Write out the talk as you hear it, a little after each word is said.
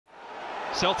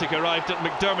Celtic arrived at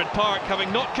McDiarmid Park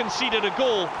having not conceded a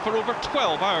goal for over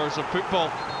 12 hours of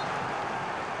football.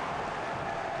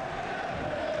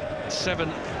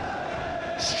 7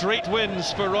 straight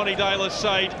wins for Ronny Deila's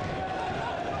side.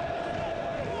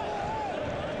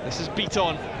 This is beat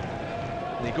on.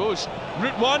 And he goes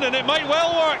route one, and it might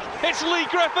well work. It's Leigh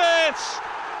Griffiths!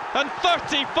 And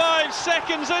 35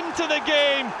 seconds into the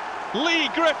game, Leigh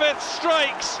Griffiths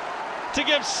strikes to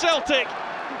give Celtic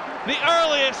the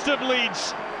earliest of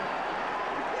leads.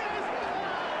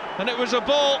 And it was a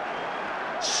ball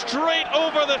straight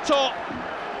over the top,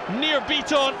 near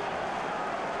beat on,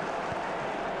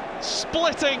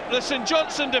 splitting the St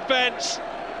Johnstone defence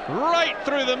right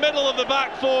through the middle of the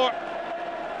back four.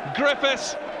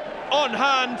 Griffiths on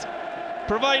hand,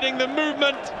 providing the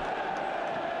movement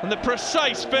and the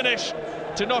precise finish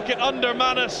to knock it under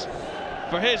Manus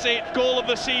for his 8th goal of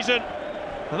the season,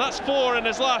 and that's 4 in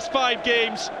his last 5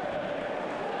 games.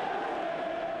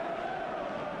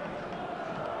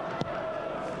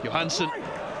 Johansen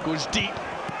goes deep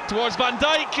towards Van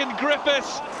Dijk, and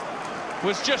Griffiths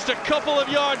was just a couple of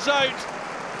yards out,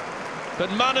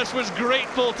 but Manus was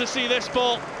grateful to see this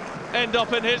ball end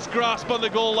up in his grasp on the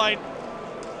goal line.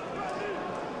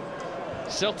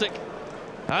 Celtic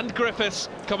and Griffiths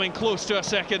coming close to a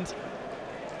second.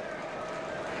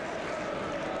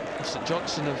 St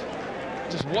Johnstone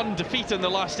have just 1 defeat in the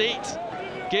last 8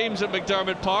 games at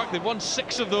McDiarmid Park. They've won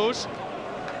 6 of those.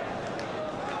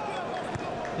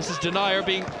 This is Denier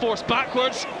being forced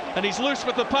backwards, and he's loose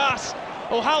with the pass.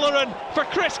 O'Halloran for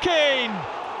Chris Kane.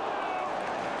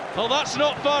 Well, that's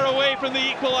not far away from the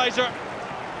equaliser.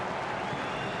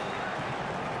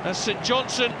 As St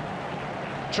Johnstone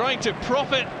trying to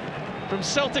profit from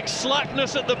Celtic's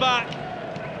slackness at the back.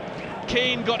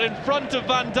 Kane got in front of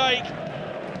Van Dijk.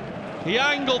 He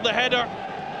angled the header,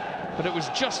 but it was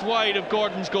just wide of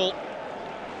Gordon's goal.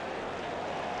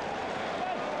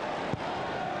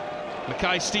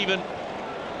 Mackay-Steven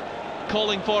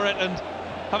calling for it and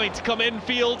having to come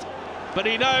infield, but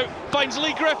he now finds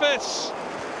Leigh Griffiths.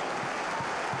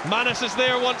 Manus is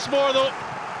there once more though.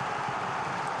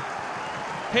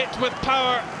 Hit with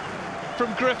power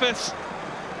from Griffiths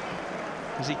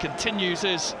as he continues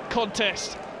his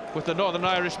contest with the Northern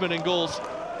Irishman in goals.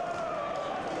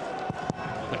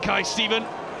 Mackay-Steven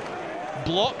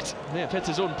blocked, may have hit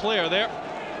his own player there.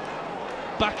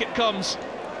 Back it comes,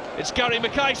 it's Gary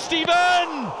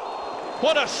Mackay-Steven!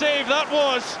 What a save that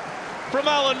was from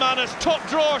Alan Manus, top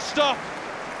drawer stuff.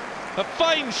 A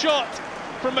fine shot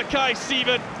from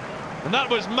Mackay-Steven, and that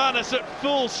was Manus at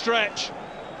full stretch.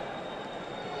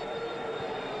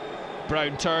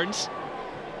 Brown turns,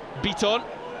 beat on.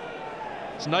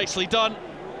 It's nicely done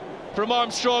from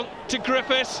Armstrong to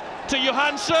Griffiths to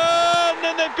Johansen,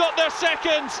 and they've got their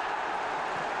second.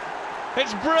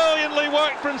 It's brilliantly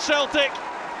worked from Celtic,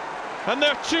 and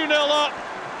they're 2-0 up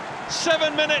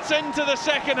 7 minutes into the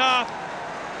second half.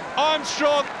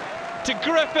 Armstrong to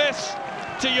Griffiths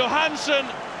to Johansen.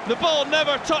 The ball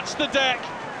never touched the deck.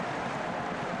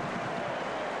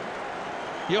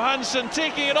 Johansen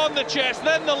taking it on the chest,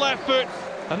 then the left foot,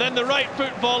 and then the right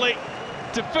foot volley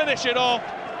to finish it off.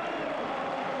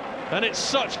 And it's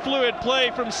such fluid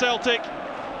play from Celtic.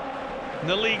 And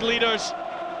the league leaders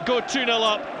go 2-0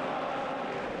 up.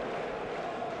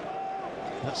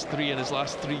 That's 3 in his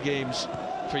last 3 games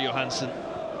for Johansen.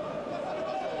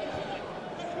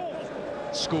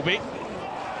 Scobie,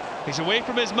 he's away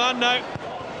from his man now.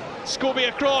 Scobie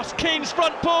across, Kane's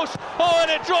front post, oh,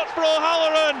 and it drops for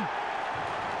O'Halloran.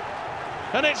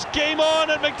 And it's game on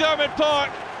at McDiarmid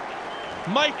Park.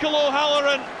 Michael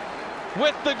O'Halloran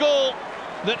with the goal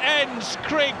that ends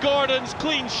Craig Gordon's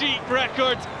clean sheet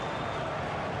record.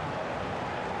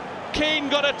 Kane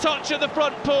got a touch at the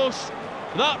front post.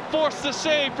 That forced the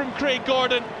save from Craig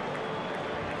Gordon,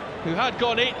 who had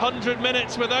gone 800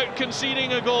 minutes without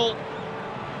conceding a goal.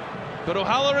 But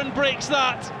O'Halloran breaks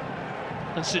that,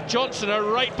 and St Johnstone are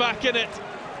right back in it.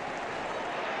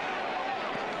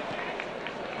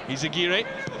 Izagirre.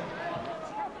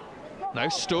 Now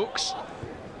Stokes.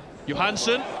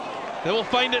 Johansen. It will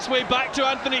find its way back to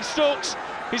Anthony Stokes.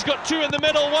 He's got 2 in the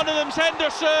middle, one of them's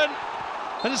Henderson,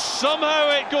 and somehow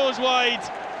it goes wide.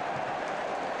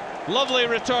 Lovely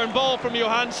return ball from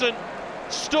Johansen.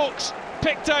 Stokes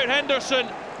picked out Henderson,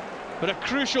 but a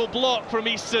crucial block from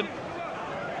Easton.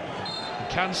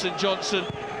 Can St Johnstone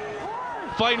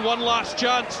find one last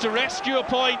chance to rescue a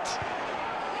point?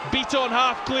 Beat on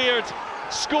half cleared.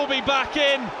 Scobie back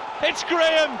in. It's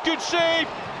Graham, good save.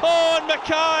 Oh, and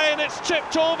Mackay, and it's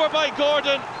tipped over by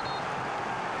Gordon.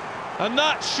 And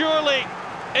that surely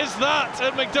is that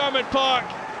at McDiarmid Park.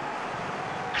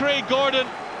 Craig Gordon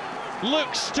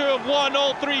looks to have won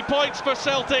all 3 points for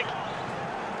Celtic.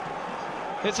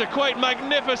 It's a quite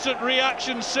magnificent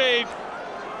reaction save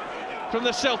from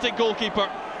the Celtic goalkeeper.